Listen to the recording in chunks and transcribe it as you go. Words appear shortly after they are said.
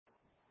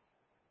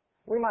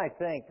We might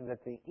think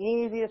that the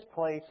easiest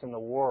place in the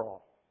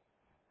world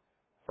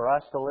for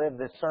us to live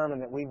this sermon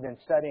that we've been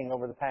studying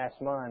over the past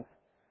month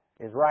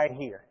is right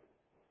here.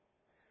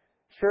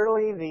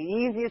 Surely the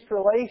easiest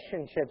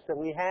relationships that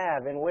we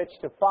have in which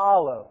to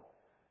follow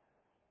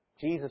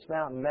Jesus'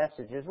 mountain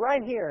message is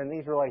right here in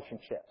these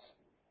relationships.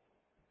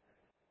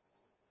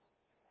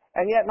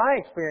 And yet my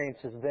experience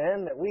has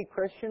been that we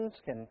Christians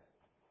can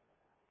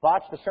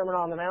watch the Sermon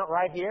on the Mount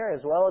right here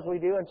as well as we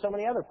do in so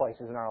many other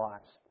places in our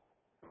lives.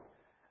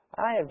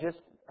 I have just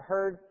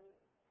heard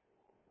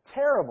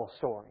terrible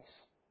stories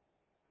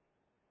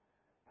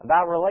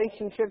about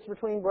relationships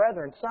between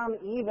brethren, some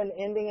even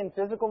ending in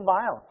physical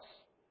violence.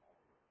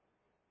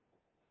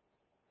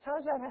 How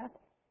does that happen?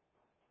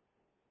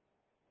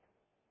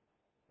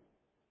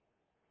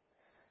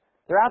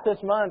 Throughout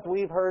this month,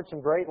 we've heard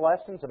some great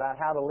lessons about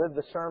how to live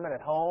the sermon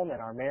at home,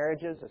 in our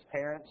marriages as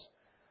parents,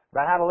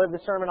 about how to live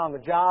the sermon on the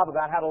job,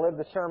 about how to live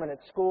the sermon at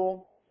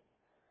school.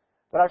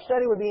 But our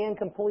study would be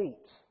incomplete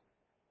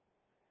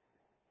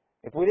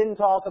if we didn't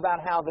talk about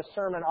how the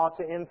sermon ought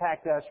to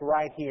impact us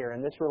right here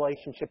in this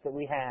relationship that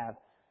we have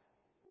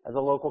as a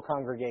local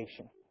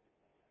congregation.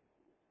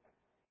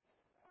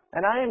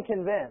 And I am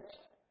convinced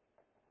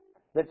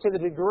that to the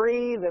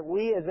degree that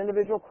we as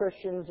individual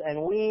Christians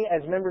and we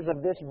as members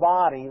of this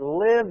body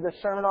live the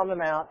Sermon on the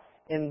Mount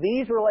in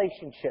these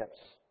relationships,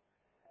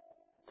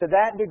 to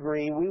that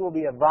degree we will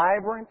be a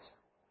vibrant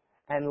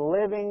and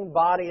living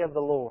body of the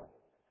Lord,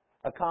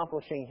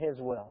 accomplishing His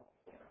will.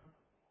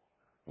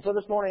 And so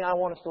this morning I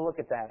want us to look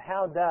at that.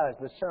 How does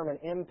the sermon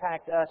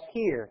impact us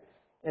here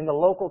in the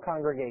local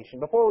congregation?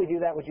 Before we do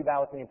that, would you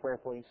bow with me in prayer,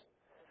 please?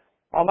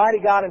 Almighty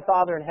God and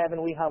Father in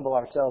heaven, we humble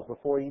ourselves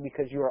before you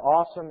because you are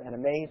awesome and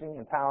amazing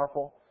and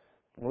powerful,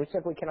 and we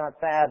simply cannot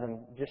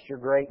fathom just your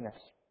greatness.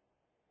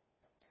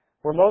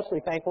 We're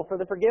mostly thankful for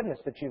the forgiveness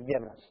that you've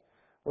given us.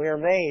 We are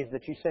amazed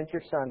that you sent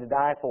your Son to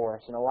die for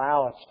us and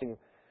allow us to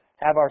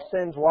have our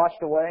sins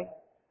washed away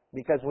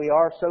because we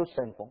are so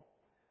sinful.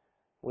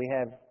 We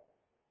have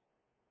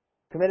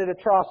committed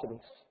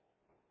atrocities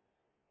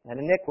and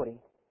iniquity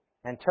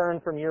and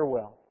turned from your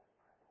will.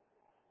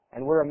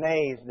 And we're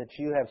amazed that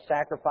you have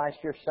sacrificed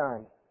your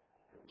Son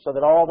so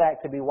that all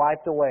that could be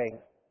wiped away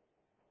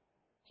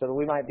so that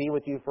we might be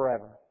with you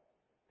forever.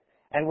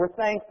 And we're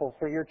thankful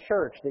for your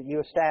church that you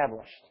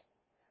established,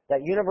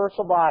 that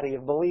universal body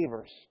of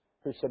believers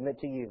who submit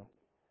to you.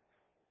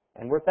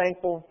 And we're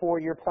thankful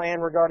for your plan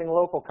regarding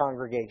local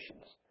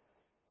congregations.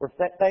 We're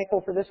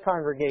thankful for this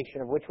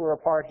congregation of which we're a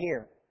part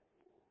here.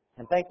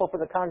 And thankful for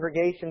the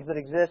congregations that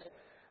exist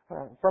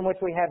from which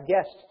we have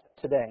guests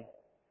today.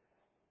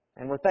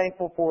 And we're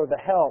thankful for the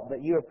help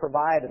that you have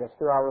provided us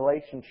through our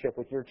relationship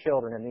with your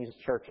children in these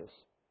churches.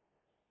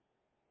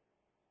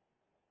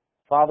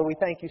 Father, we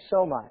thank you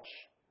so much.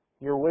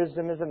 Your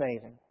wisdom is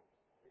amazing.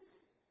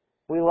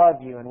 We love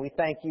you and we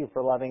thank you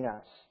for loving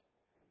us.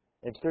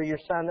 It's through your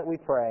Son that we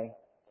pray.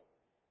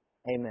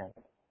 Amen.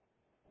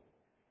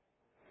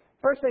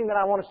 First thing that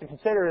I want us to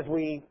consider as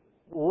we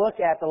look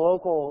at the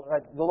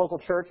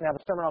local church and how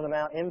the Sermon on the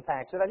Mount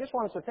impacts it, I just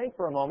want us to think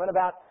for a moment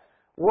about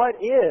what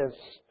is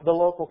the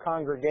local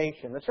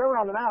congregation? The Sermon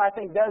on the Mount, I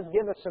think, does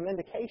give us some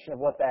indication of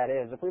what that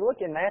is. If we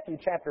look in Matthew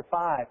chapter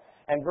 5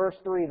 and verse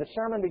 3, the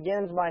sermon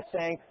begins by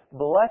saying,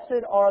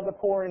 "Blessed are the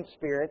poor in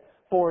spirit,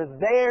 for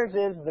theirs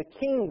is the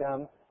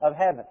kingdom of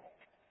heaven."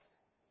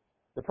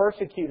 The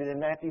persecuted in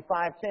Matthew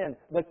 5:10,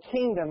 the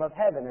kingdom of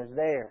heaven is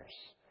theirs.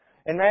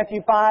 In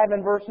Matthew 5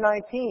 and verse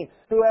 19,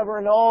 whoever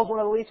annuls one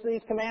of the least of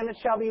these commandments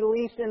shall be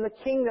least in the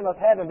kingdom of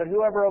heaven, but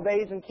whoever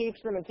obeys and keeps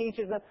them and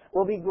teaches them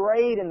will be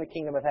great in the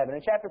kingdom of heaven.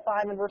 In chapter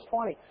 5 and verse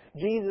 20,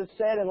 Jesus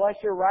said,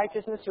 unless your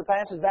righteousness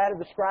surpasses that of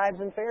the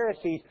scribes and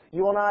Pharisees,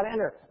 you will not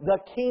enter the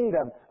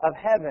kingdom of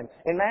heaven.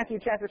 In Matthew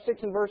chapter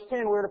 6 and verse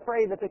 10, we're to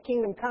pray that the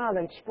kingdom come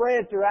and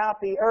spread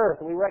throughout the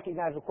earth. We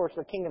recognize, of course,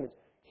 the kingdom is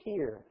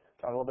here.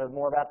 Talk a little bit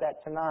more about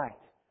that tonight.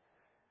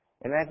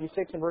 In Matthew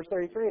 6 and verse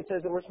 33, it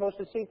says that we're supposed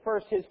to seek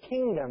first His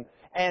kingdom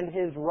and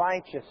His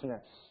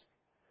righteousness.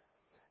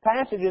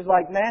 Passages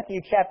like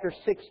Matthew chapter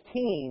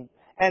 16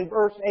 and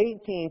verse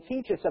 18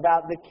 teach us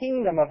about the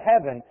kingdom of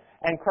heaven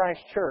and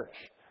Christ's church.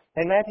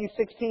 In Matthew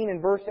 16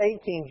 and verse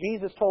 18,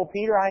 Jesus told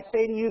Peter, "I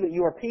say to you that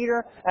you are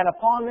Peter, and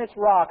upon this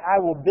rock I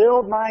will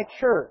build my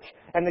church,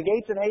 and the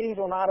gates of Hades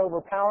will not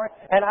overpower it,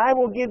 and I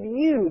will give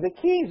you the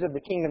keys of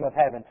the kingdom of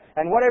heaven.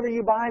 And whatever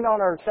you bind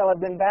on earth shall have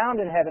been bound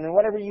in heaven, and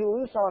whatever you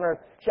loose on earth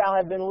shall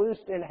have been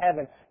loosed in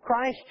heaven."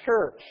 Christ's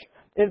church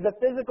is the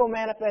physical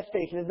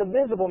manifestation, is the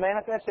visible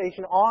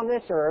manifestation on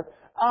this earth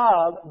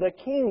of the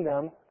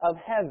kingdom of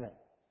heaven.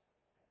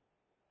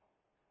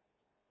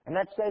 And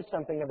that says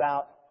something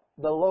about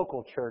the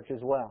local church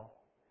as well.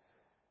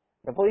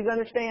 But please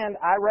understand,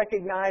 I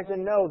recognize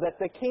and know that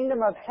the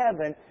kingdom of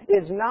heaven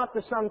is not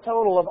the sum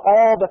total of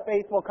all the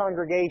faithful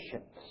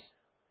congregations.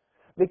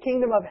 The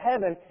kingdom of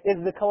heaven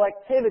is the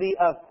collectivity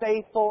of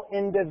faithful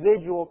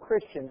individual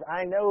Christians.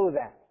 I know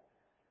that.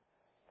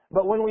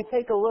 But when we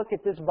take a look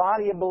at this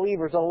body of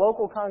believers, a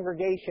local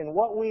congregation,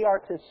 what we are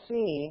to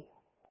see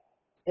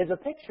is a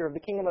picture of the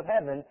kingdom of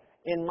heaven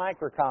in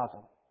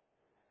microcosm.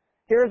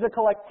 Here's a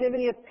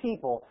collectivity of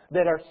people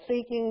that are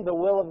seeking the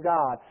will of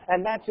God.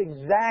 And that's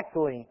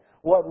exactly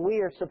what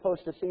we are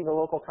supposed to see the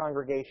local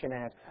congregation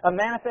as. A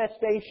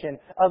manifestation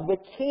of the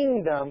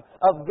kingdom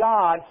of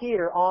God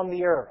here on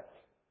the earth.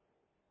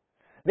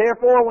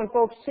 Therefore, when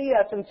folks see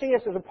us and see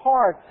us as a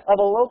part of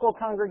a local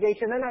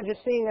congregation, they're not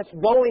just seeing us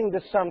going to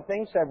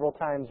something several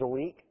times a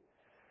week.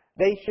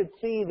 They should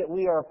see that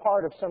we are a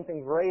part of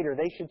something greater.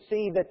 They should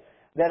see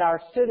that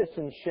our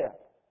citizenship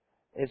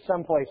is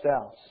someplace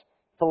else.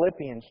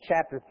 Philippians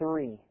chapter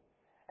 3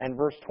 and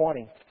verse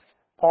 20.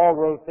 Paul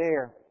wrote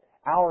there,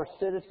 "Our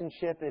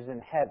citizenship is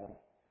in heaven,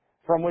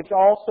 from which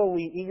also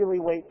we eagerly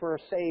wait for a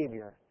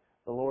Savior,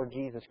 the Lord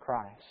Jesus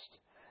Christ."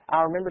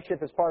 Our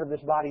membership as part of this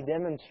body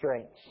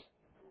demonstrates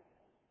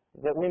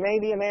that we may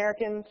be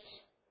Americans,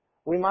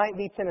 we might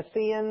be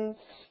Tennesseans,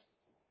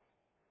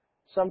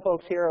 some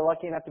folks here are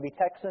lucky enough to be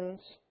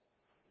Texans,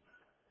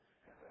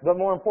 but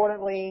more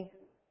importantly,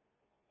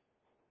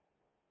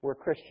 we're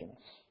Christians,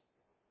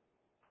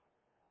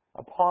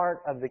 a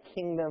part of the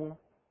kingdom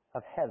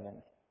of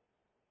heaven.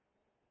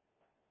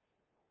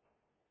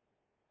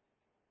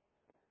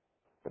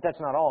 But that's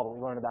not all that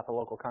we learn about the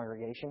local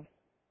congregation.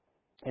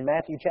 In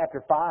Matthew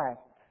chapter 5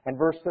 and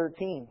verse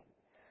 13,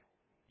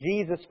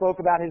 Jesus spoke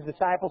about His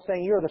disciples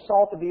saying, "You are the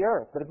salt of the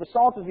earth. But if the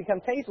salt has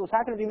become tasteless,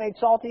 how can it be made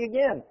salty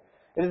again?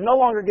 It is no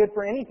longer good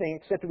for anything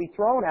except to be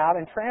thrown out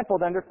and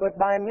trampled underfoot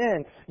by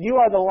men. You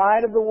are the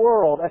light of the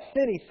world. A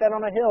city set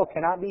on a hill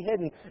cannot be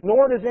hidden.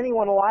 Nor does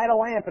anyone light a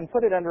lamp and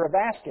put it under a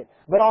basket,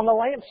 but on the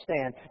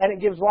lampstand, and it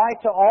gives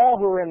light to all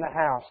who are in the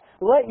house.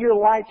 Let your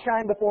light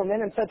shine before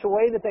men in such a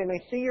way that they may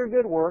see your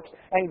good works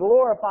and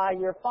glorify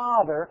your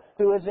Father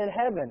who is in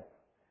heaven."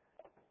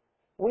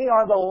 We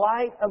are the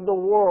light of the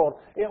world.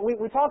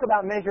 We talk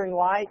about measuring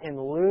light in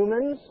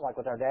lumens, like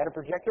with our data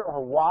projector,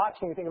 or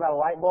watts when we think about a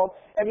light bulb.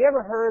 Have you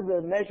ever heard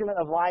the measurement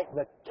of light,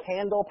 the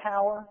candle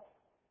power?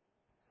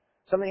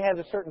 Something has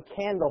a certain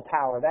candle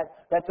power.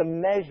 That's a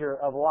measure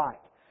of light.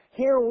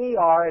 Here we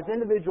are as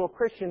individual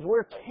Christians.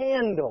 We're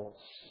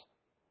candles,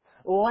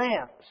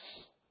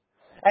 lamps.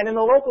 And in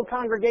the local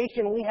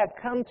congregation, we have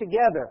come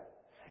together.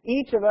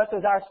 Each of us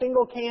is our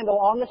single candle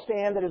on the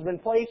stand that has been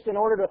placed in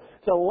order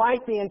to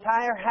light the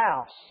entire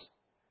house.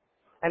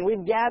 And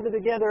we've gathered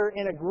together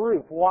in a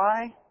group.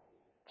 Why?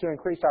 To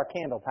increase our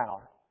candle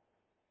power.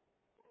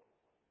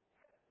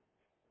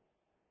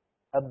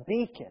 A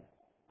beacon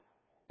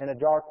in a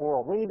dark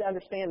world. We need to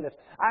understand this.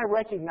 I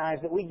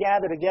recognize that we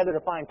gather together to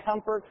find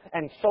comfort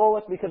and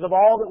solace because of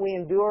all that we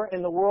endure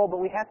in the world, but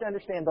we have to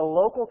understand the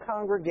local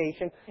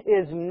congregation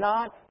is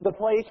not the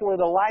place where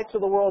the lights of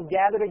the world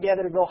gather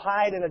together to go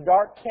hide in a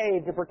dark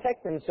cave to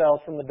protect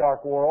themselves from the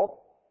dark world.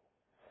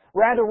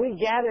 Rather, we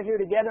gather here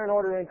together in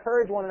order to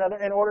encourage one another,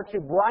 in order to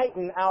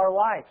brighten our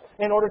life,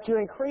 in order to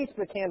increase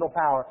the candle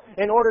power,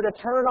 in order to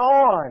turn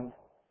on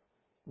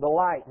the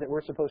light that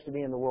we're supposed to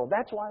be in the world.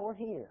 That's why we're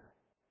here.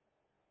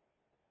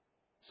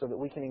 So that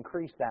we can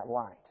increase that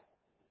light.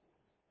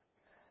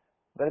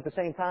 But at the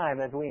same time,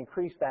 as we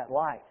increase that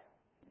light,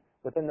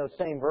 within those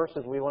same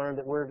verses we learned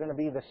that we're going to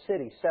be the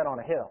city set on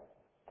a hill.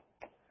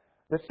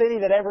 The city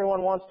that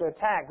everyone wants to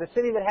attack. The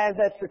city that has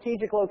that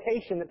strategic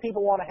location that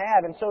people want to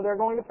have, and so they're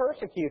going to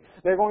persecute.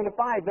 They're going to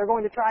fight. They're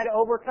going to try to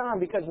overcome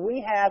because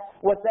we have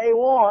what they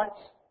want,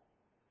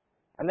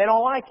 and they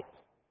don't like it.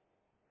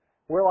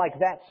 We're like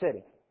that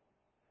city.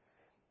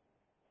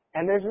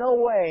 And there's no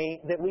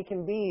way that we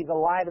can be the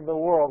light of the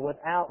world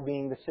without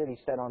being the city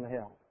set on the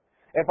hill.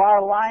 If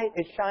our light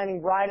is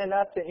shining bright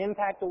enough to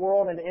impact the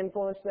world and to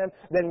influence them,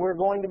 then we're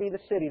going to be the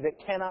city that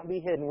cannot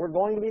be hidden. We're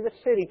going to be the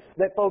city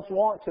that folks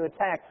want to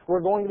attack. We're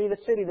going to be the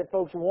city that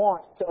folks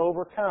want to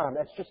overcome.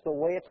 That's just the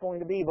way it's going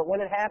to be. But when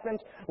it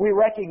happens, we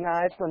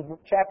recognize from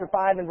chapter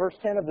 5 and verse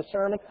 10 of the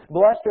sermon,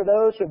 "Blessed are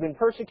those who have been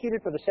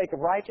persecuted for the sake of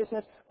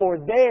righteousness, for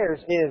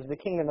theirs is the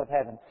kingdom of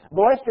heaven.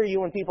 Blessed are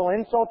you when people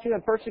insult you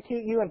and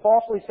persecute you and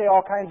falsely say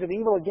all kinds of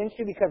evil against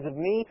you because of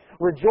me.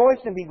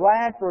 Rejoice and be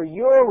glad, for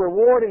your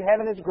reward in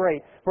heaven is great.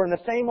 For in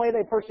the same way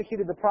they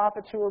persecuted the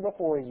prophets who were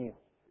before you."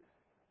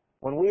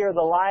 When we are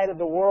the light of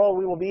the world,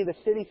 we will be the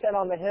city set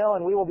on the hill,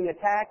 and we will be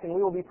attacked, and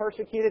we will be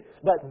persecuted,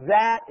 but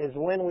that is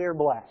when we are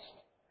blessed.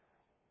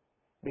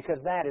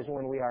 Because that is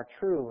when we are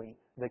truly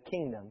the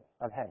kingdom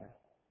of heaven.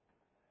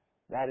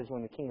 That is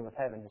when the kingdom of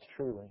heaven is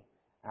truly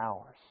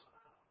ours.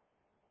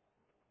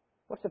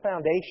 What's the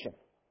foundation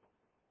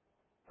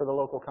for the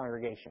local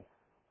congregation?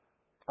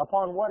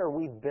 Upon what are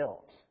we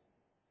built?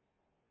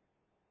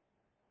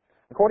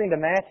 According to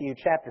Matthew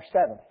chapter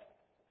 7,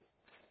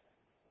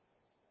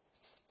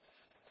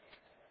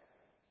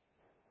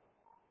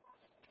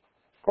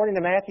 according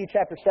to Matthew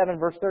chapter 7,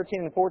 verse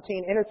 13 and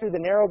 14, "Enter through the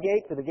narrow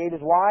gate, for the gate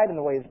is wide and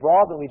the way is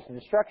broad that leads to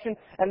destruction,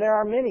 and there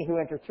are many who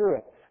enter through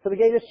it. For the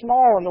gate is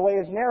small and the way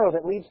is narrow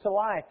that leads to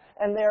life,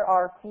 and there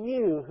are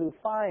few who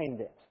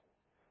find it."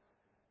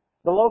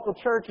 The local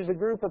church is a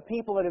group of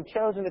people that have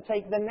chosen to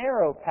take the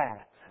narrow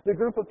path. The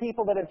group of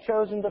people that have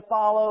chosen to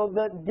follow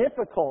the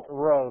difficult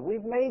road.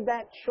 We've made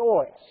that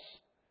choice.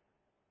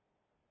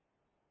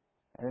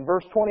 And in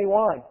verse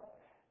 21,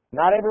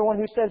 Not everyone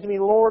who says to me,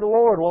 Lord,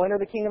 Lord, will enter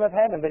the kingdom of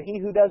heaven, but he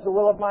who does the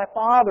will of my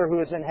Father who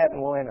is in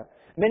heaven will enter.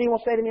 Many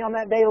will say to me on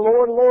that day,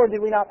 Lord, Lord,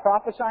 did we not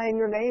prophesy in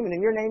your name, and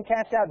in your name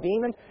cast out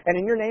demons, and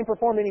in your name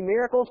perform many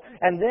miracles?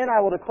 And then I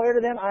will declare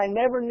to them, I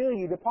never knew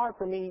you. Depart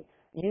from me,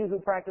 you who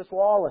practice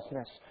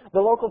lawlessness.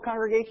 The local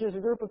congregation is a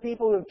group of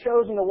people who have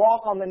chosen to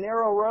walk on the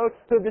narrow road,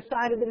 who have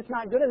decided that it's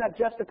not good enough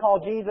just to call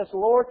Jesus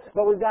Lord,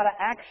 but we've got to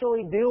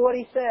actually do what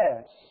He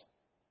says.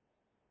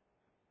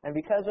 And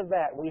because of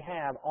that, we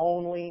have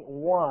only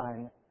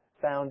one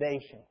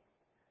foundation,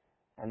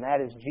 and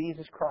that is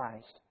Jesus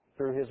Christ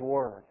through His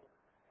Word.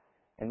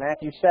 In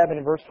Matthew 7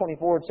 and verse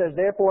 24 it says,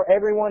 Therefore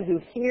everyone who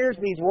hears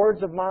these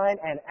words of mine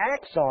and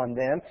acts on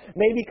them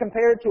may be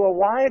compared to a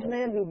wise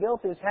man who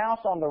built his house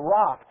on the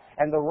rock.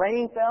 And the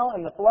rain fell,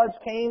 and the floods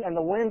came, and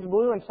the winds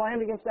blew and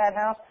slammed against that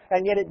house,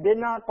 and yet it did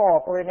not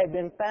fall, for it had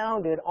been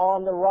founded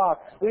on the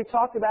rock. We've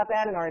talked about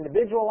that in our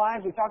individual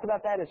lives. We've talked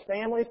about that as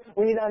families.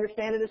 We need to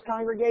understand it as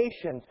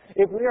congregations.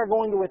 If we are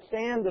going to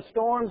withstand the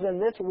storms in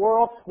this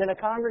world, then a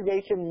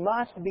congregation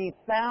must be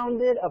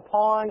founded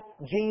upon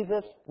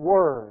Jesus'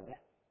 Word.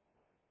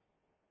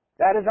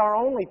 That is our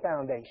only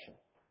foundation.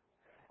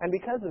 And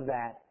because of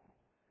that,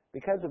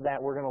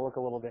 we're going to look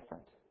a little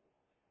different.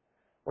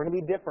 We're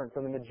going to be different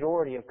from the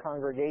majority of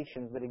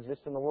congregations that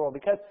exist in the world.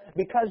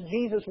 Because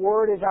Jesus'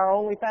 Word is our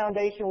only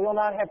foundation, we will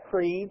not have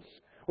creeds.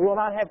 We will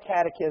not have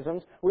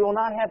catechisms. We will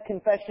not have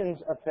confessions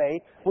of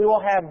faith. We will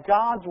have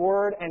God's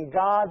Word and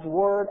God's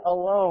Word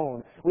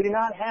alone. We do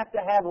not have to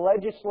have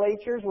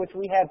legislatures which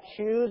we have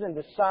choose and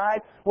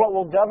decide what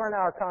will govern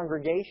our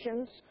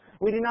congregations.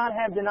 We do not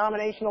have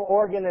denominational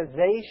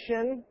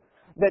organization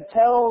that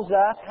tells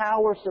us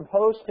how we're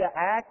supposed to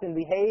act and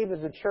behave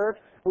as a church.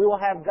 We will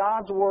have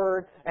God's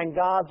Word and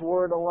God's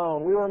Word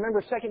alone. We will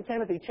remember 2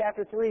 Timothy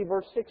chapter 3,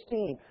 verse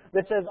 16,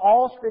 that says,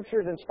 All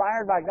Scripture is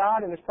inspired by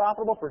God and is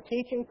profitable for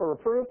teaching, for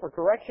reproof, for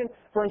correction,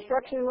 for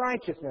instruction in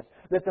righteousness,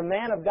 that the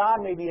man of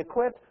God may be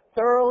equipped,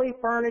 thoroughly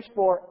furnished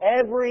for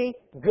every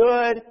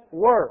good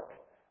work.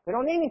 We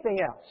don't need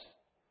anything else.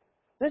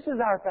 This is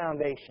our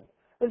foundation.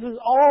 This is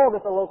all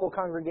that the local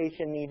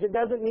congregation needs. It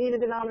doesn't need a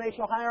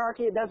denominational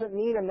hierarchy. It doesn't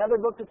need another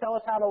book to tell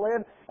us how to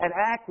live and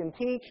act and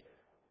teach.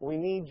 We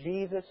need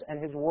Jesus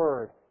and His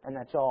Word, and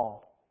that's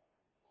all.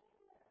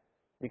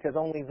 Because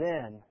only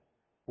then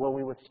will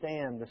we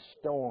withstand the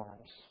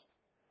storms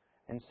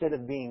instead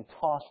of being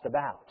tossed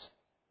about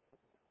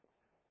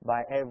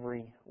by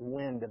every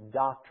wind of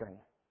doctrine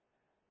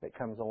that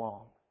comes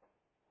along.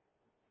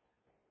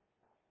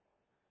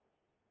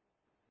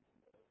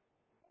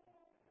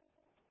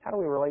 How do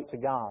we relate to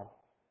God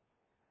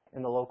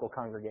in the local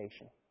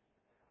congregation?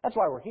 That's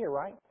why we're here,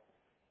 right?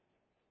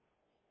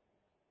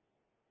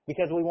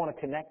 Because we want to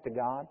connect to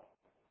God.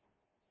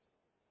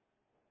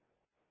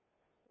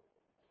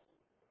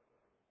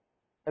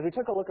 As we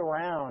took a look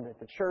around at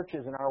the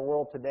churches in our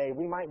world today,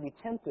 we might be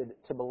tempted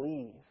to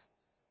believe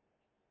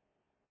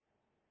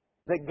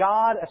that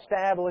God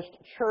established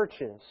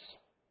churches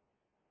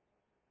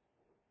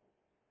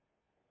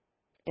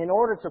in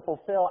order to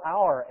fulfill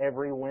our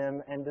every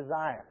whim and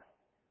desire.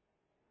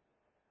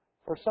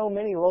 For so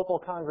many local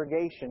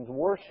congregations,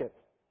 worship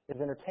is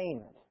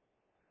entertainment.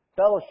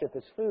 Fellowship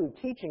is food.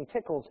 Teaching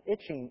tickles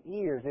itching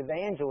ears.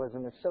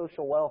 Evangelism is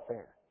social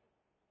welfare.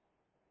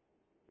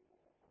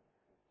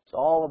 It's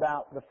all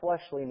about the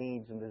fleshly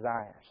needs and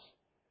desires.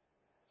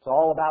 It's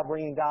all about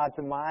bringing God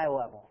to my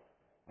level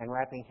and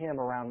wrapping Him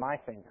around my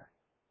finger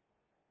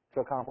to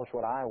accomplish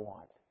what I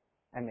want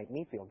and make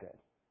me feel good.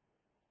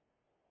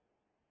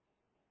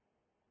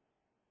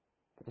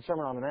 But the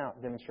Sermon on the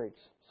Mount demonstrates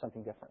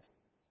something different.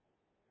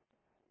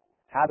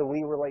 How do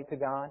we relate to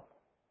God?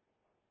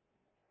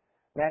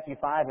 Matthew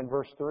 5 and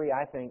verse 3,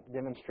 I think,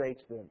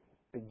 demonstrates the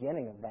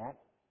beginning of that.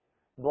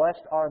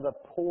 Blessed are the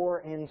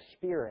poor in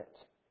spirit,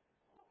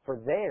 for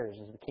theirs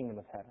is the kingdom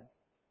of heaven.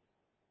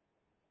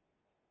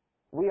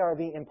 We are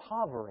the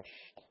impoverished,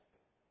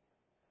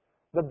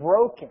 the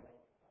broken.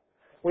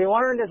 We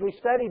learned as we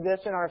studied this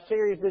in our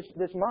series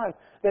this month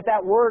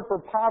that word for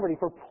poverty,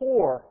 for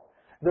poor,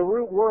 the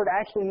root word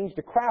actually means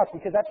to crouch,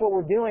 because that's what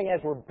we're doing as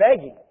we're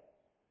begging.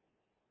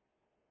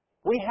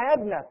 We have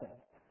nothing.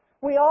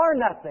 We are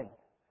nothing.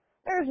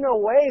 There's no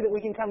way that we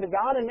can come to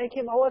God and make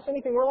Him owe us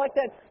anything. We're like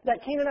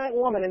that Canaanite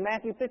woman in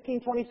Matthew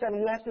 15:27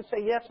 who has to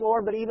say, Yes,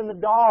 Lord, but even the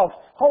dogs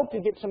hope to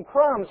get some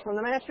crumbs from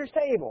the Master's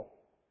table.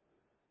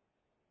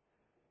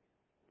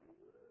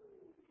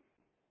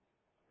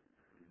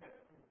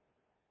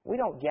 We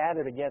don't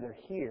gather together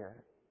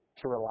here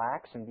to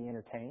relax and be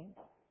entertained.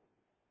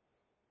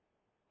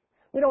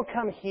 We don't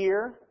come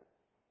here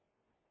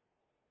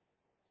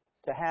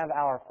to have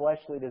our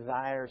fleshly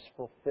desires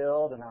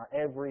fulfilled and our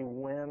every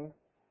whim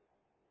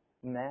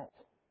met.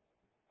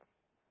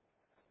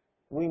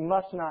 We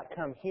must not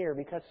come here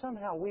because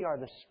somehow we are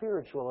the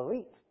spiritual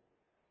elite.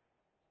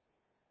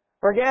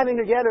 We're gathering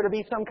together to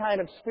be some kind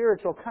of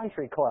spiritual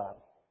country club.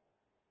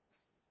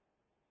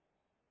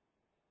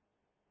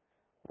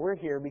 We're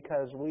here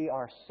because we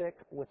are sick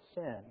with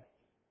sin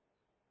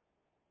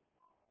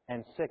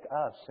and sick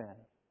of sin.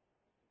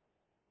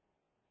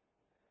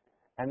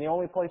 And the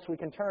only place we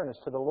can turn is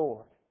to the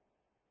Lord,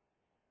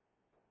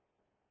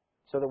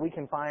 so that we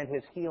can find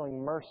His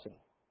healing mercy,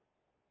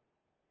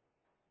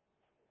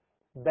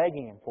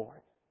 begging Him for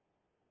it,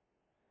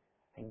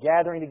 and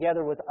gathering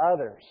together with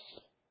others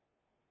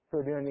who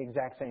are doing the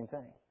exact same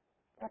thing.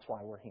 That's why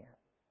we're here.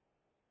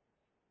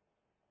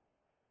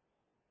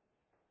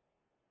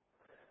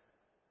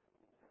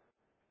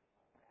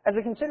 As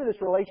we consider this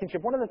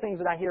relationship, one of the things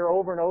that I hear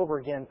over and over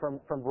again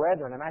from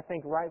brethren, and I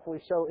think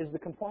rightfully so, is the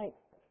complaint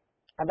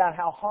about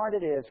how hard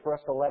it is for us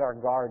to let our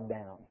guard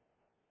down.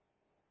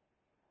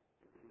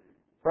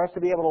 For us to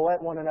be able to let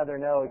one another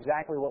know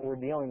exactly what we're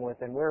dealing with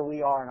and where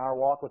we are in our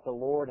walk with the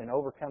Lord and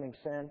overcoming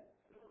sin,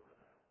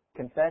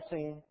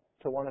 confessing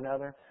to one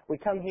another. We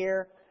come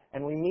here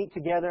and we meet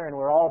together and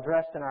we're all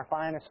dressed in our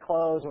finest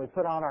clothes and we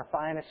put on our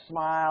finest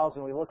smiles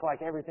and we look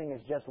like everything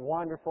is just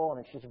wonderful and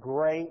it's just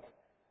great.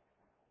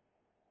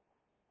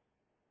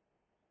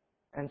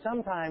 And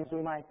sometimes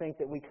we might think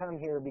that we come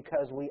here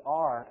because we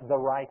are the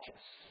righteous.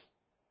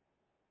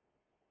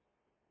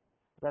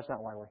 That's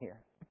not why we're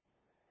here.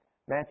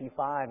 Matthew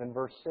 5 and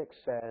verse 6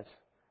 says,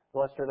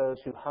 "Blessed are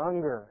those who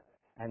hunger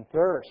and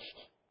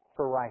thirst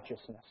for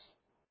righteousness."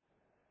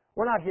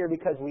 We're not here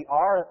because we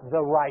are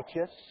the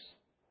righteous,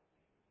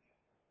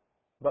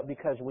 but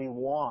because we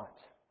want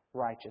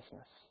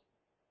righteousness.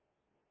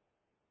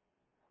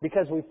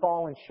 Because we've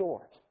fallen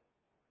short.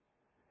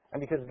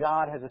 And because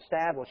God has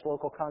established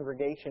local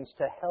congregations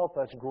to help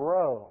us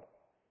grow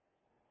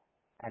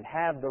and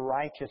have the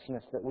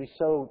righteousness that we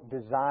so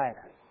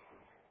desire.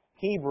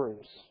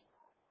 Hebrews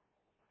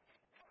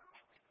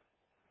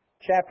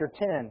chapter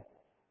 10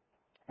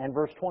 and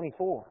verse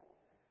 24.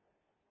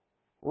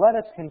 "Let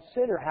us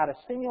consider how to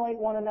stimulate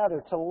one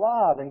another to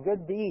love and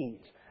good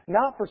deeds,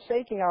 not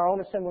forsaking our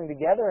own assembling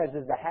together, as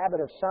is the habit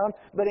of some,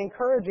 but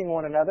encouraging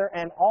one another,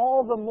 and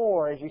all the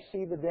more as you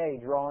see the day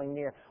drawing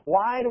near."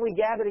 Why do we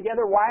gather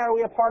together? Why are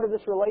we a part of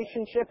this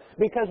relationship?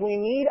 Because we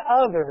need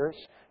others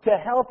to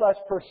help us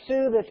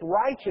pursue this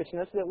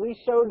righteousness that we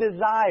so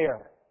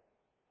desire.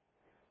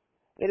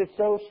 It is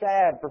so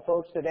sad for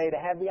folks today to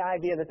have the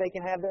idea that they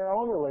can have their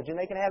own religion,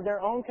 they can have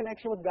their own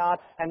connection with God,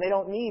 and they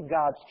don't need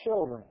God's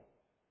children.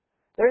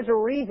 There's a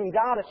reason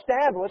God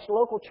established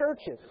local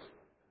churches.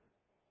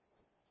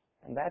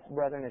 And that,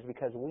 brethren, is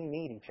because we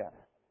need each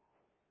other.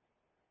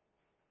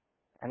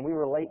 And we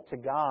relate to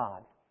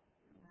God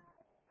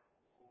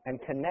and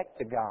connect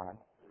to God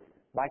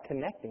by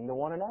connecting to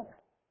one another.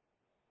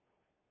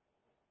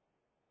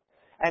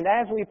 And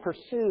as we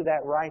pursue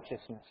that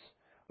righteousness,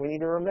 we need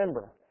to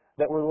remember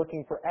that we're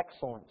looking for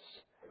excellence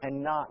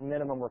and not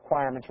minimum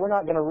requirements. We're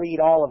not going to read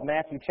all of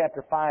Matthew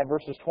chapter 5,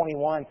 verses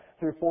 21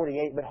 through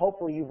 48, but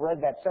hopefully you've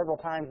read that several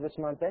times this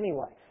month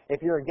anyway.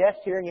 If you're a guest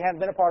here and you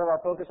haven't been a part of our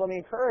focus, let me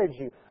encourage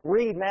you.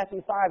 Read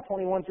Matthew 5,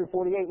 21 through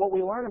 48. What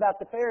we learn about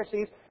the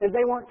Pharisees is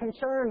they weren't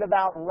concerned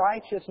about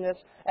righteousness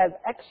as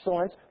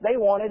excellence. They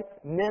wanted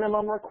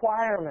minimum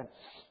requirements.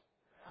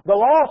 The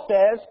law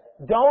says,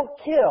 don't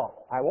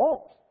kill. I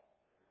won't.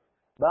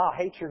 But I'll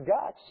hate your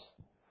guts.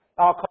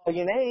 I'll call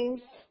you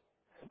names.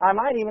 I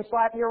might even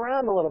slap you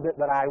around a little bit,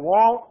 but I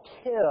won't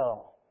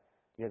kill,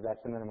 because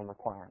that's the minimum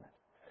requirement.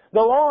 The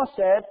law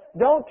said,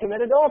 don't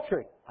commit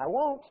adultery. I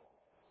won't,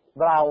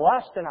 but I'll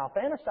lust and I'll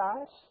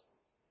fantasize.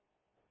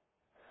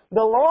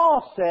 The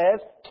law says,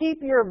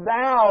 keep your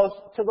vows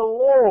to the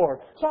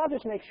Lord. So I'll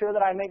just make sure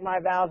that I make my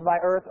vows by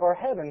earth or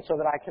heaven so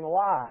that I can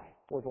lie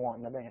with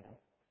wanton abandon.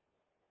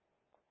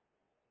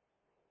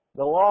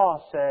 The law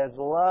says,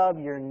 love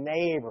your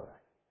neighbor.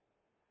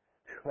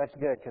 That's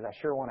good, because I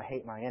sure want to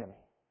hate my enemy.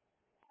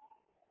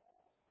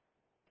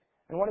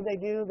 And what did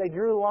they do? They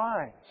drew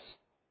lines.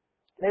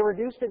 They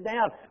reduced it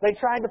down. They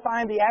tried to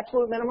find the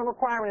absolute minimum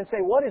requirement and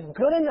say, what is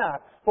good enough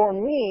for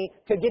me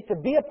to get to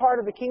be a part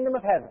of the kingdom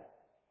of heaven?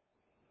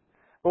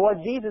 But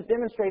what Jesus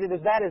demonstrated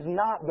is that is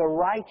not the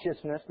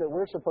righteousness that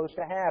we're supposed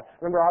to have.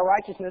 Remember, our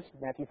righteousness,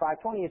 Matthew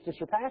 5:20, is to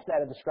surpass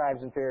that of the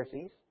scribes and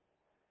Pharisees.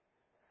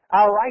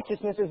 Our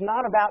righteousness is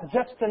not about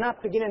just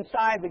enough to get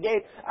inside the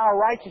gate. Our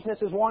righteousness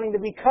is wanting to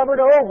be covered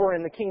over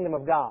in the kingdom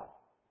of God,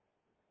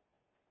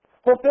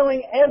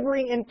 fulfilling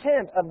every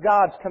intent of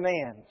God's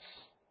commands.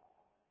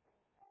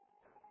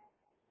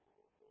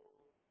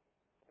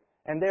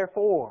 And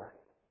therefore,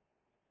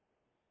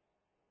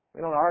 we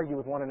don't argue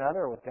with one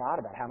another or with God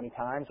about how many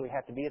times we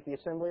have to be at the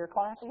assembly or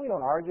classes. We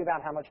don't argue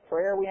about how much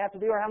prayer we have to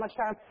do or how much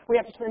time we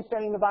have to spend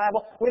studying the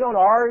Bible. We don't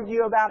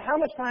argue about how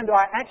much time do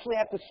I actually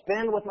have to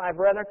spend with my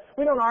brethren.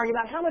 We don't argue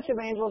about how much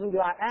evangelism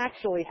do I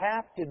actually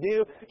have to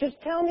do. Just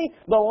tell me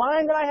the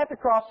line that I have to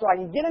cross so I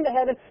can get into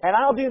heaven, and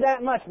I'll do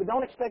that much, but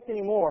don't expect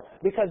any more,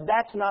 because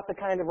that's not the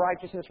kind of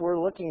righteousness we're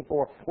looking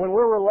for. When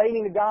we're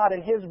relating to God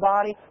and His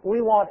body,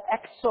 we want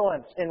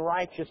excellence in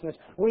righteousness.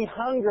 We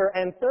hunger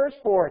and thirst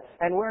for it,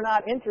 and we're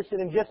not interested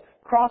in just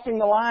crossing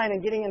the line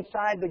and getting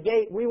inside the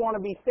gate. We want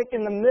to be thick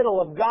in the middle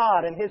of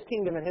God and His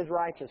kingdom and His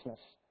righteousness,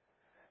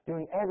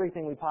 doing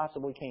everything we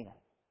possibly can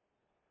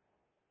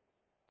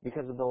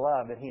because of the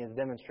love that He has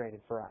demonstrated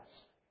for us.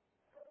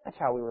 That's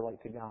how we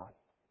relate to God.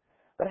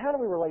 But how do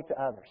we relate to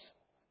others?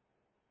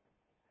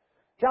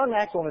 John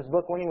Maxwell, in his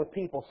book, Winning with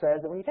People,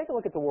 says that when you take a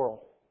look at the world,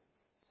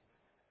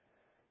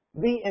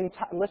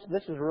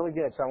 this is really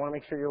good, so I want to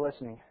make sure you're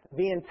listening.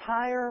 The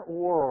entire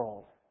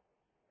world,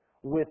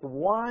 with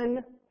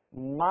one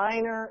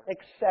minor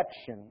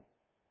exception,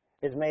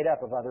 is made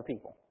up of other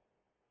people.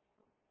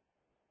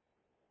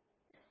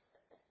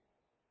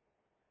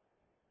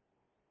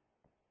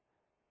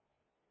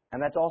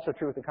 And that's also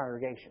true with the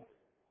congregation.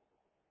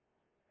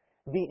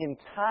 The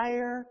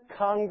entire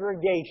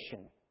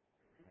congregation,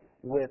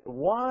 with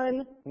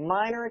one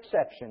minor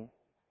exception,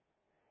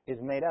 is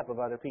made up of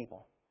other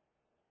people.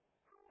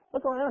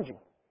 Look around you.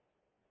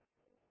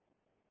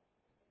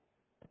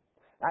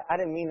 I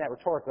didn't mean that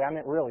rhetorically. I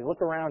meant really.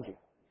 Look around you.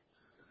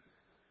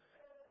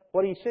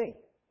 What do you see?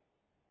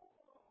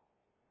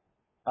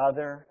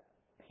 Other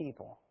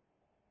people.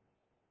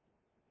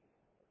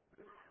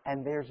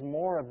 And there's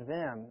more of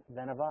them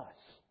than of us.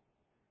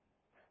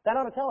 That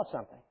ought to tell us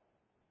something.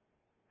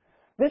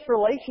 This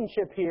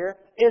relationship here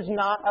is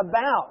not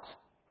about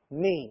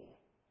me.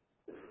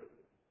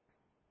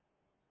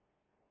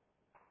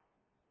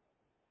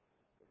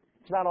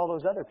 It's about all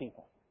those other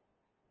people.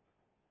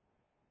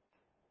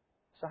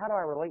 So how do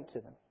I relate to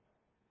them?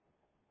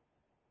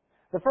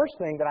 The first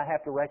thing that I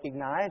have to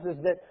recognize is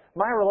that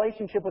my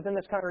relationship within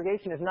this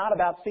congregation is not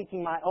about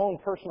seeking my own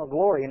personal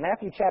glory. In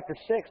Matthew chapter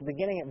 6,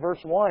 beginning at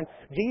verse 1,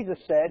 Jesus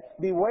said,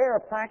 "Beware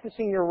of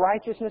practicing your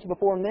righteousness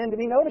before men to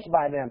be noticed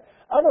by them.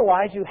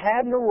 Otherwise you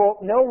have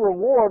no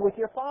reward with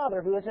your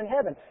Father who is in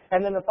heaven."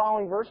 And then the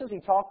following verses,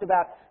 he talked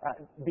about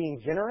being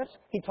generous.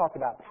 He talked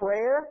about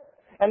prayer.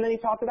 And then he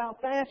talked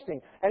about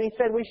fasting. And he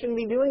said we shouldn't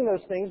be doing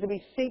those things to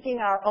be seeking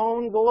our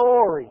own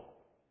glory.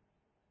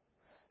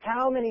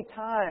 How many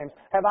times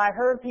have I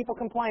heard people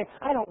complain,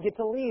 I don't get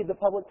to lead the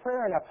public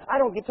prayer enough. I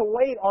don't get to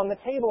wait on the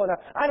table enough.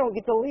 I don't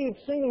get to lead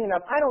singing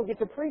enough. I don't get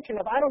to preach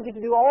enough. I don't get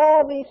to do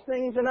all these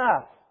things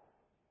enough.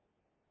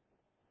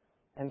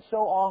 And so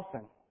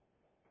often,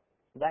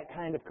 that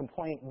kind of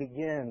complaint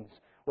begins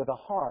with a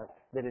heart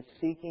that is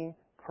seeking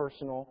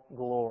personal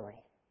glory.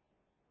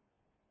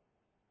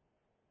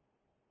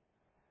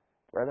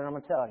 Brethren, I'm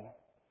going to tell you,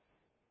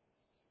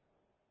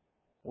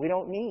 we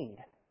don't need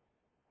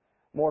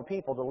more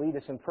people to lead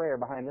us in prayer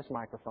behind this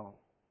microphone.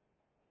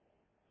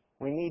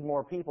 We need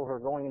more people who are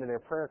going into their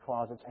prayer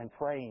closets and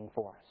praying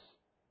for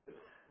us.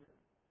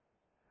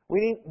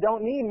 We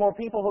don't need more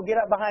people who get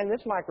up behind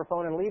this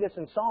microphone and lead us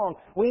in song.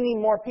 We need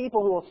more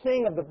people who will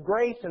sing of the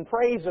grace and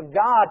praise of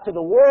God to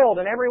the world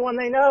and everyone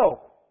they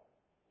know.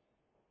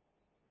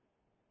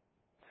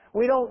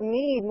 We don't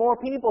need more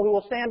people who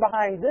will stand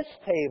behind this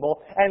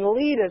table and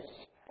lead us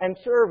and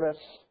serve us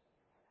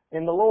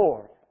in the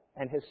Lord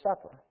and His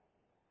supper.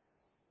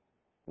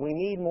 We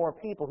need more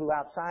people who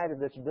outside of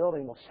this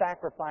building will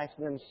sacrifice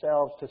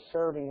themselves to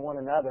serving one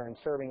another and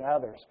serving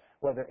others,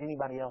 whether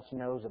anybody else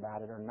knows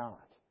about it or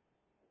not.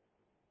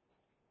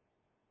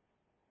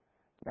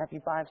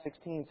 Matthew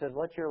 5:16 says,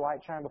 "Let your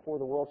light shine before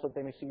the world so that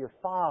they may see your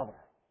Father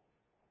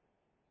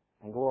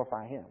and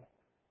glorify Him."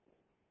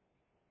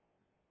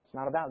 It's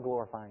not about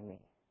glorifying me.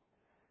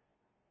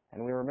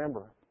 And we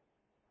remember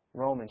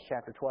Romans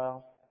chapter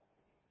 12.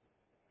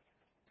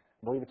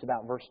 I believe it's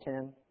about verse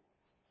 10.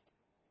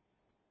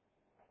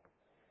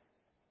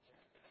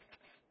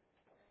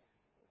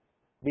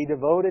 "Be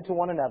devoted to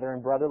one another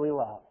in brotherly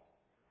love.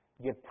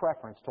 Give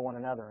preference to one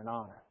another in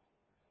honor."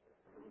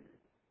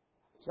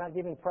 It's not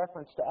giving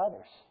preference to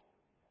others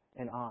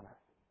in honor.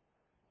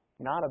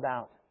 Not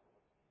about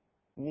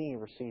me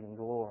receiving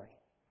glory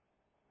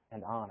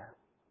and honor.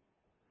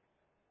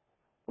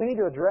 We need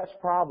to address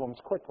problems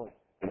quickly.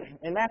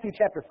 In Matthew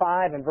chapter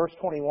 5 and verse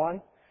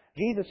 21,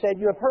 Jesus said,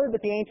 "You have heard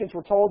that the ancients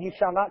were told, 'You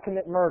shall not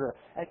commit murder,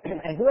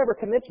 and whoever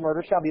commits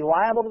murder shall be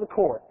liable to the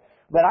court.'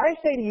 But I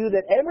say to you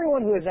that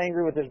everyone who is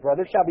angry with his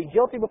brother shall be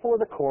guilty before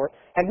the court,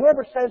 and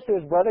whoever says to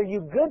his brother,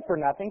 'You good for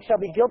nothing,' shall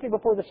be guilty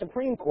before the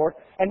Supreme Court,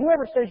 and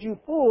whoever says, 'You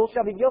fool,'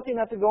 shall be guilty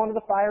enough to go into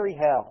the fiery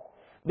hell.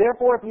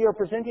 Therefore, if you are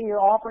presenting your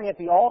offering at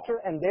the altar,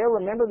 and there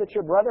remember that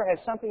your brother has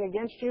something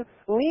against you,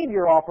 leave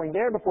your offering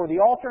there before the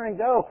altar and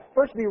go.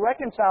 First be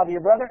reconciled to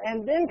your brother,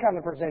 and then come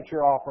and present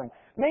your offering.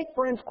 Make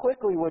friends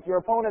quickly with your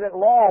opponent at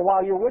law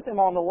while you're with him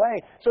on the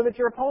way, so that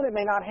your opponent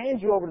may not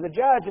hand you over to the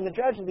judge, and the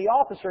judge to the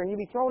officer, and you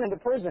be thrown into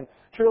prison.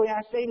 Truly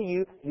I say to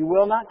you, you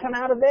will not come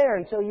out of there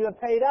until you have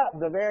paid up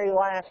the very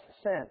last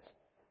cent."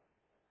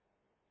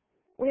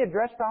 We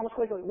address problems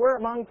quickly. We're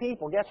among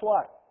people. Guess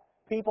what?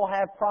 People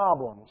have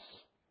problems.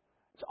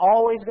 It's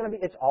always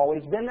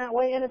been that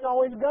way, and it's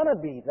always going to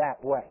be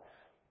that way.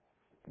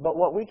 But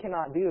what we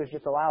cannot do is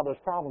just allow those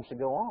problems to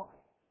go on.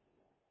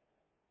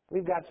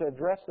 We've got to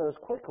address those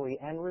quickly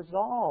and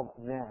resolve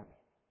them.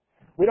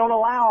 We don't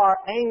allow our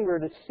anger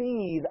to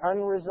seethe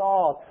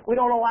unresolved. We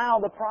don't allow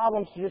the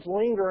problems to just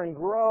linger and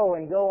grow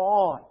and go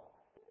on.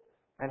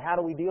 And how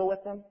do we deal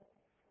with them?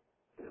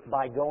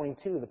 By going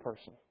to the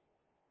person.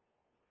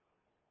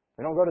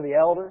 We don't go to the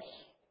elders,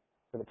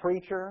 to the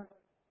preacher,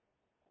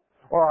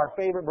 or our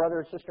favorite brother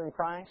or sister in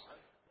Christ.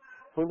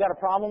 If we've got a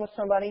problem with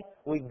somebody,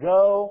 we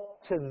go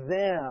to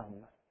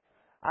them.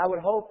 I would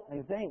hope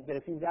and think that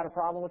if you've got a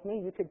problem with me,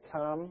 you could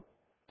come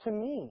to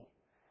me.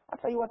 I'll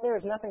tell you what, there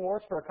is nothing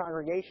worse for a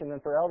congregation than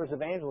for elders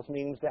evangelist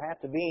meetings to have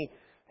to be,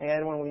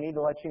 and when we need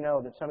to let you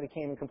know that somebody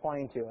came and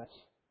complained to us.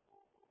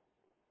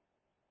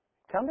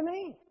 Come to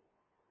me.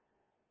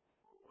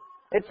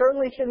 It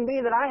certainly shouldn't be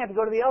that I have to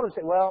go to the elders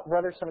and say, well,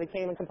 brother, somebody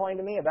came and complained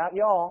to me about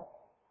y'all.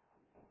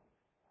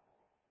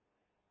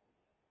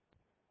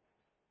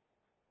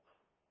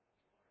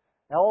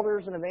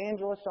 Elders and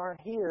evangelists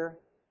aren't here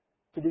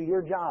to do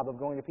your job of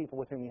going to people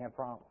with whom you have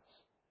problems.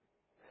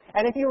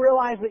 And if you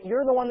realize that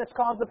you're the one that's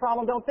caused the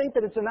problem, don't think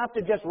that it's enough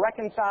to just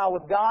reconcile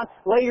with God.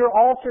 Lay your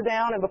altar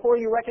down, and before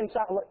you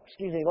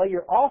lay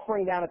your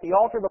offering down at the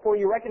altar before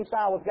you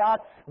reconcile with God.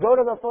 Go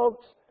to the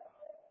folks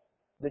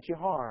that you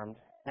harmed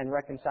and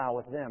reconcile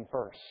with them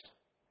first.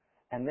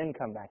 And then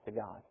come back to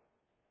God,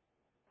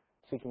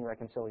 seeking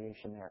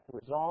reconciliation there.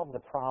 Resolve the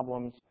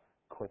problems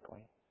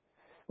quickly.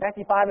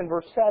 Matthew 5 and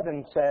verse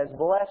 7 says,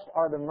 "Blessed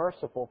are the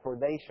merciful, for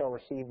they shall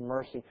receive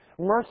mercy."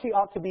 Mercy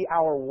ought to be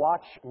our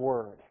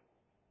watchword.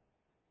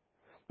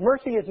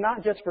 Mercy is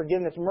not just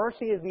forgiveness.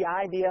 Mercy is the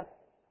idea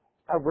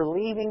of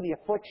relieving the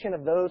affliction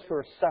of those who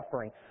are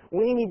suffering.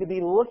 We need to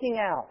be looking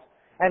out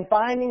and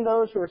finding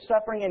those who are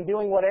suffering and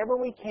doing whatever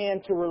we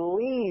can to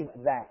relieve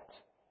that.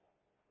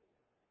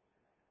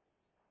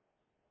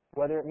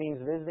 Whether it means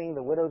visiting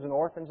the widows and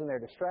orphans in their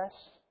distress,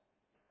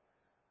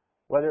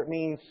 whether it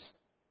means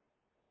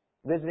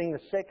visiting the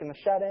sick and the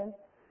shut-in,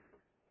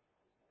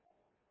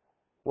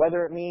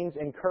 whether it means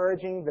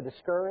encouraging the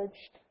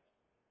discouraged,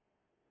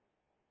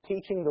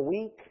 teaching the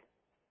weak,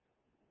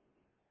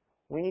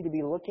 we need to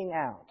be looking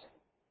out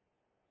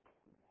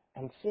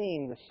and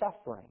seeing the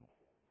suffering.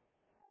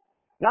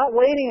 Not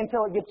waiting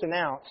until it gets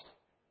announced.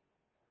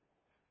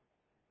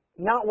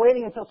 Not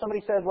waiting until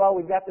somebody says, well,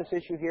 we've got this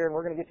issue here and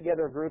we're going to get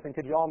together a group and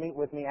could you all meet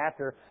with me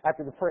after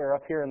the prayer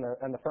up here in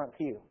the front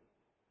pew.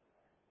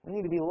 We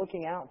need to be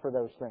looking out for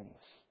those things.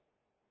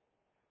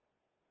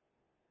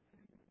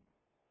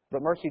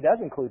 But mercy does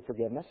include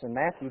forgiveness. In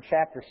Matthew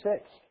chapter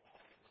 6,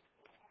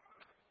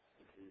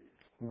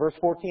 verse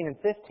 14 and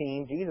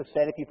 15, Jesus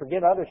said, "If you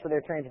forgive others for their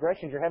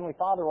transgressions, your heavenly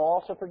Father will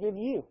also forgive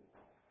you.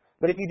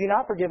 But if you do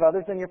not forgive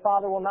others, then your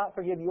Father will not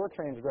forgive your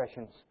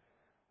transgressions."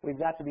 We've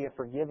got to be a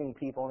forgiving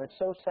people. And it's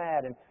so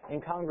sad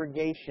in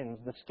congregations,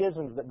 the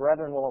schisms that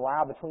brethren will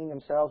allow between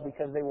themselves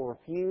because they will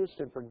refuse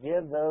to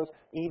forgive those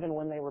even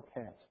when they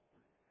repent.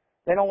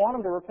 They don't want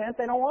them to repent.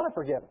 They don't want to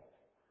forgive them.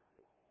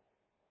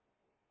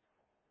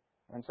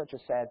 And such a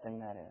sad thing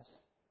that is.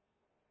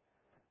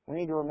 We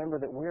need to remember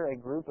that we're a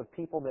group of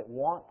people that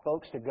want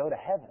folks to go to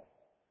heaven.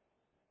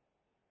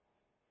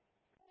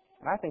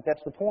 And I think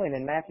that's the point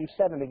in Matthew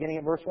 7, beginning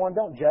at verse 1.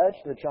 "Don't judge,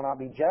 that shall not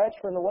be judged.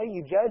 For in the way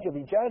you judge, you'll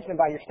be judged, and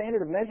by your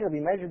standard of measure, will be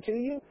measured to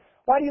you.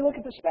 Why do you look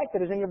at the speck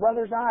that is in your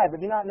brother's eye,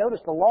 but do not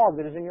notice the log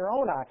that is in your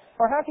own eye?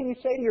 Or how can you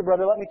say to your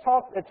brother, let me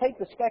take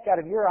the speck out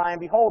of your eye, and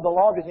behold, the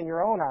log is in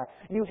your own eye?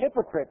 You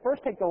hypocrite,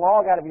 first take the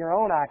log out of your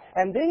own eye,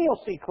 and then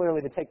you'll see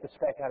clearly to take the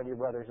speck out of your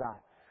brother's eye."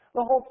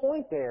 The whole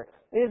point there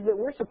is that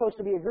we're supposed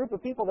to be a group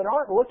of people that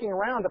aren't looking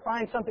around to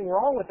find something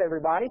wrong with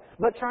everybody,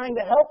 but trying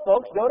to help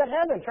folks go to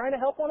heaven, trying to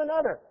help one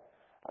another.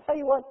 I'll tell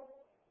you what,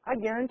 I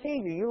guarantee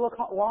you look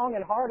long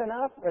and hard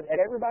enough at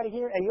everybody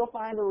here, and you'll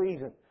find a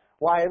reason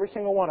why every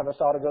single one of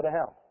us ought to go to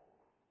hell.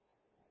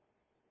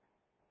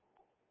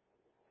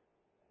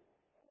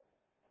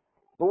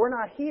 But we're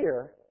not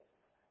here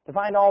to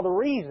find all the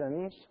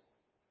reasons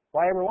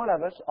why every one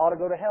of us ought to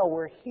go to hell.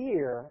 We're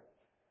here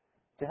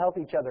to help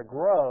each other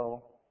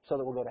grow so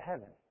that we'll go to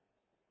heaven.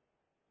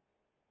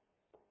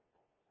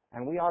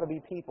 And we ought to be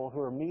people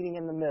who are meeting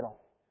in the middle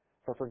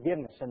for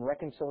forgiveness and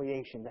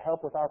reconciliation to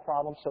help with our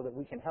problems so that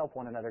we can help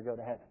one another go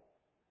to heaven.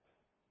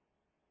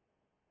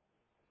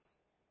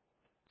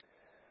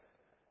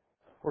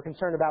 We're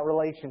concerned about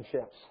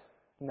relationships,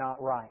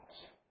 not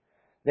rights.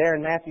 There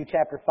in Matthew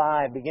chapter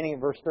 5, beginning at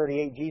verse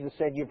 38, Jesus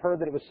said, "You've heard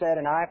that it was said,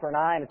 an eye for an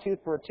eye and a tooth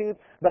for a tooth.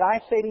 But I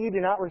say to you,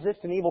 do not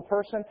resist an evil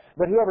person.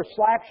 But whoever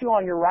slaps you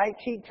on your right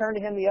cheek, turn to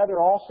him the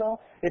other also.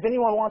 If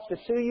anyone wants to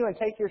sue you and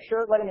take your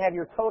shirt, let him have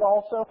your coat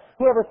also.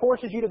 Whoever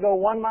forces you to go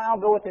 1 mile,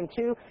 go with him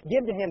 2.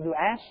 Give to him who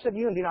asks of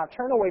you, and do not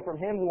turn away from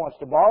him who wants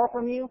to borrow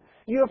from you.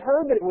 You have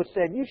heard that it was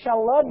said, you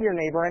shall love your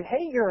neighbor and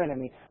hate your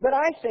enemy. But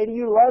I say to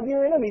you, love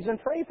your enemies and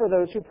pray for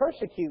those who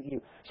persecute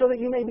you, so that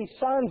you may be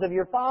sons of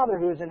your Father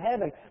who is in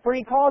heaven. For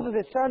he causes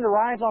his sun to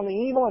rise on the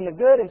evil and the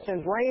good, and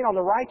sends rain on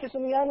the righteous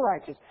and the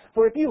unrighteous.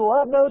 For if you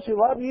love those who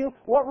love you,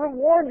 what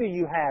reward do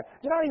you have?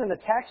 Do not even the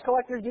tax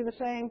collectors do the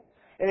same?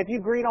 And if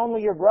you greet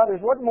only your brothers,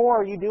 what more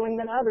are you doing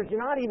than others? Do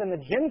not even the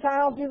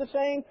Gentiles do the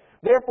same?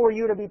 Therefore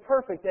you are to be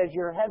perfect as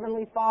your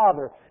heavenly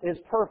Father is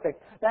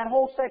perfect. That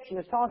whole section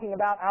is talking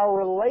about our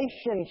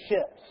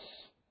relationships.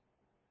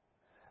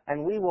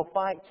 And we will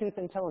fight tooth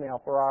and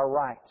toenail for our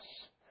rights.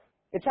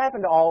 It's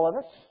happened to all of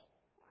us.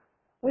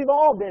 We've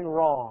all been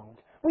wronged.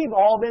 We've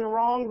all been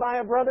wronged by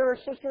a brother or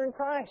sister in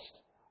Christ.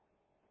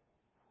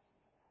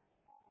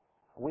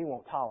 We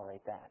won't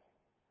tolerate that.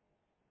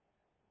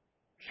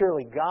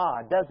 Surely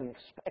God doesn't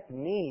expect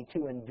me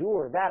to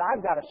endure that.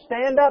 I've got to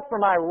stand up for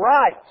my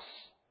rights.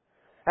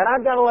 And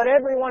I've got to let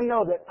everyone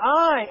know that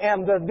I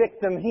am the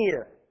victim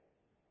here.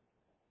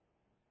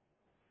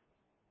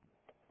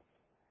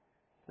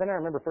 Then I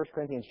remember 1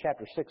 Corinthians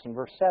chapter 6 and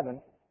verse 7,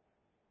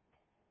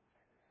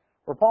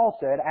 where Paul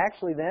said,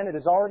 "Actually then, it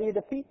is already a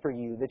defeat for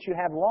you that you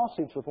have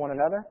lawsuits with one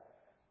another.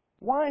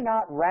 Why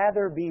not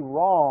rather be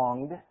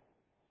wronged?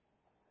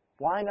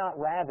 Why not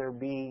rather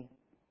be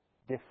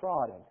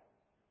defrauded?"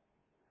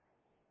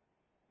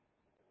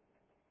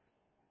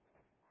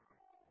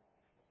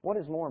 What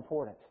is more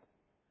important?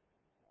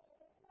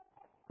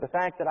 The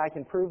fact that I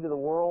can prove to the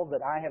world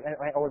that I have,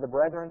 or the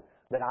brethren,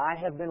 that I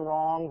have been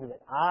wronged,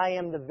 that I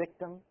am the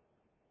victim?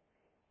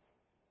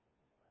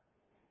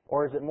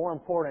 Or is it more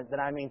important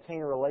that I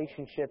maintain a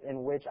relationship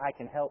in which I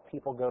can help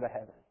people go to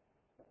heaven?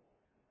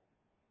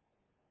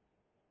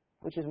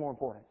 Which is more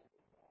important?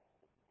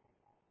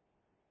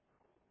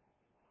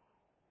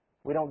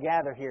 We don't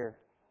gather here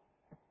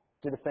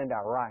to defend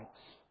our rights.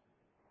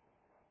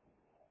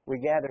 We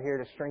gather here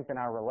to strengthen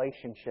our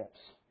relationships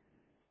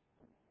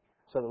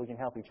so that we can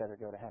help each other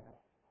go to heaven.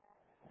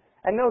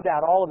 And no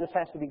doubt, all of this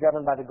has to be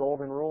governed by the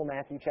golden rule,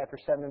 Matthew chapter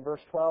 7 and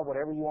verse 12.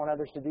 Whatever you want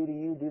others to do to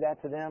you, do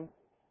that to them.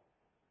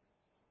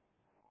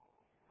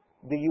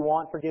 Do you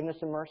want forgiveness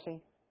and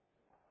mercy?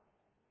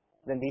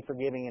 Then be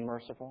forgiving and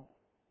merciful.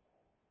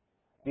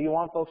 Do you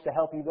want folks to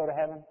help you go to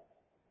heaven?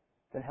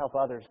 Then help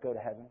others go to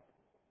heaven.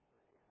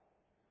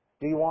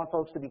 Do you want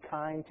folks to be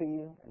kind to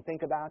you and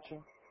think about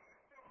you?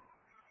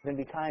 Then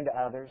be kind to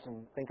others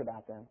and think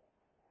about them.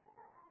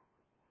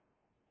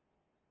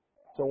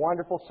 It's a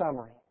wonderful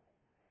summary.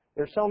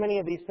 There's so many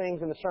of these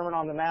things in the Sermon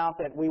on the Mount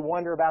that we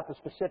wonder about the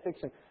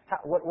specifics and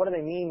what do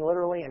they mean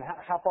literally and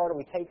how far do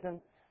we take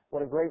them.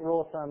 What a great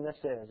rule of thumb this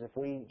is. If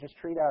we just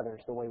treat others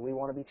the way we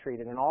want to be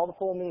treated and all the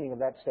full meaning of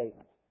that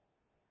statement,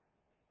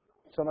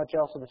 so much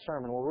else of the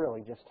sermon will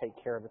really just take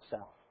care of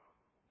itself.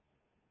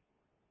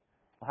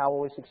 How will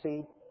we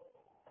succeed?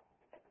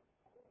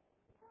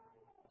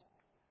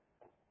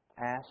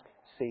 Ask,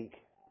 seek,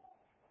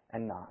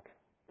 and knock.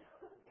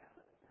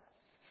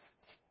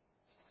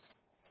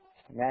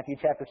 Matthew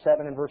chapter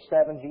 7 and verse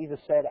 7, Jesus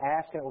said,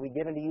 "Ask and it will be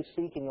given to you,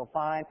 seek and you'll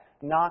find,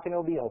 knock and it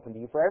will be opened to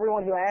you. For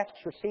everyone who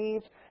asks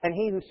receives, and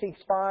he who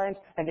seeks finds,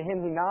 and to him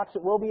who knocks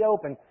it will be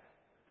opened."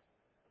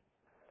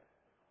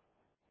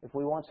 If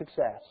we want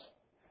success,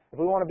 if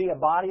we want to be a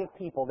body of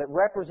people that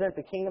represent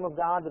the kingdom of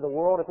God to the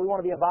world, if we want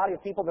to be a body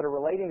of people that are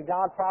relating to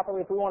God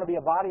properly, if we want to be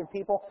a body of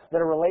people that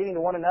are relating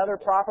to one another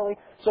properly,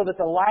 so that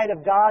the light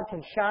of God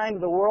can shine to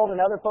the world and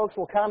other folks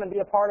will come and be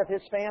a part of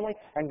His family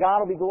and God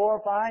will be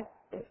glorified,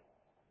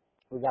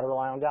 we've got to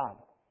rely on God.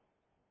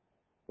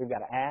 We've got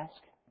to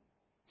ask,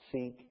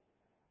 seek,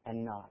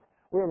 and knock.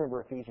 We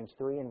remember Ephesians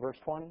 3 and verse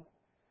 20.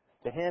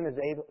 To Him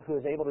who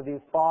is able to do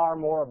far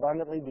more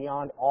abundantly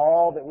beyond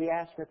all that we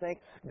ask or think.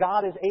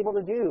 God is able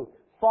to do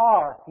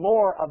far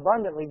more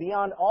abundantly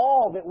beyond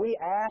all that we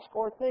ask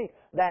or think.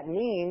 That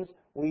means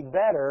we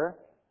better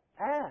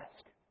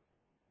ask.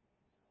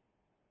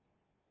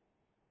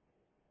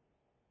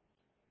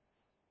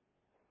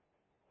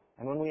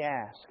 And when we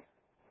ask,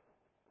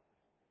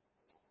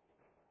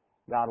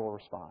 God will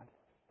respond.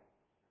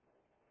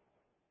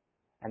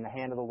 And the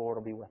hand of the Lord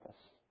will be with us.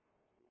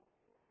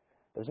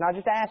 But it's not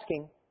just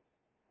asking,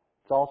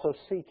 it's also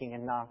seeking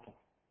and knocking.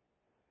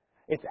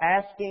 It's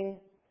asking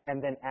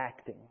and then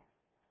acting.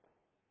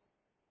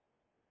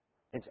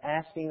 It's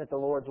asking that the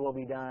Lord's will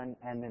be done,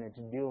 and then it's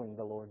doing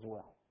the Lord's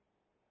will.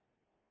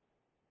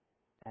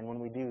 And when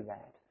we do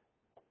that,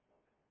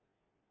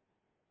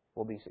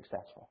 we'll be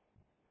successful.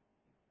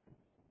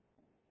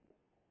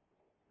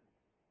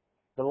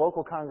 The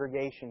local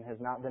congregation has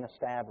not been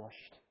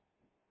established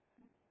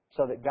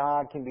so that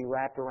God can be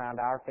wrapped around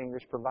our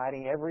fingers,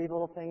 providing every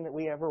little thing that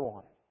we ever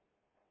wanted.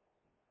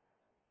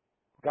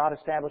 God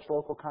established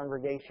local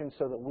congregations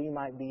so that we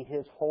might be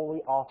His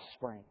holy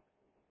offspring,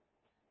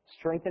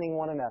 strengthening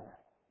one another,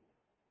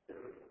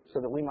 so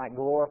that we might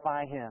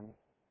glorify Him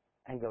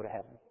and go to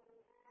heaven.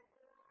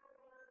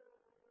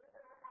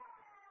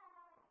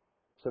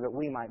 So that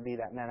we might be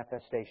that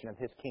manifestation of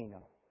His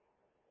kingdom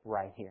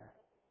right here.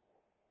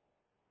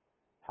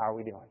 How are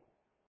we doing?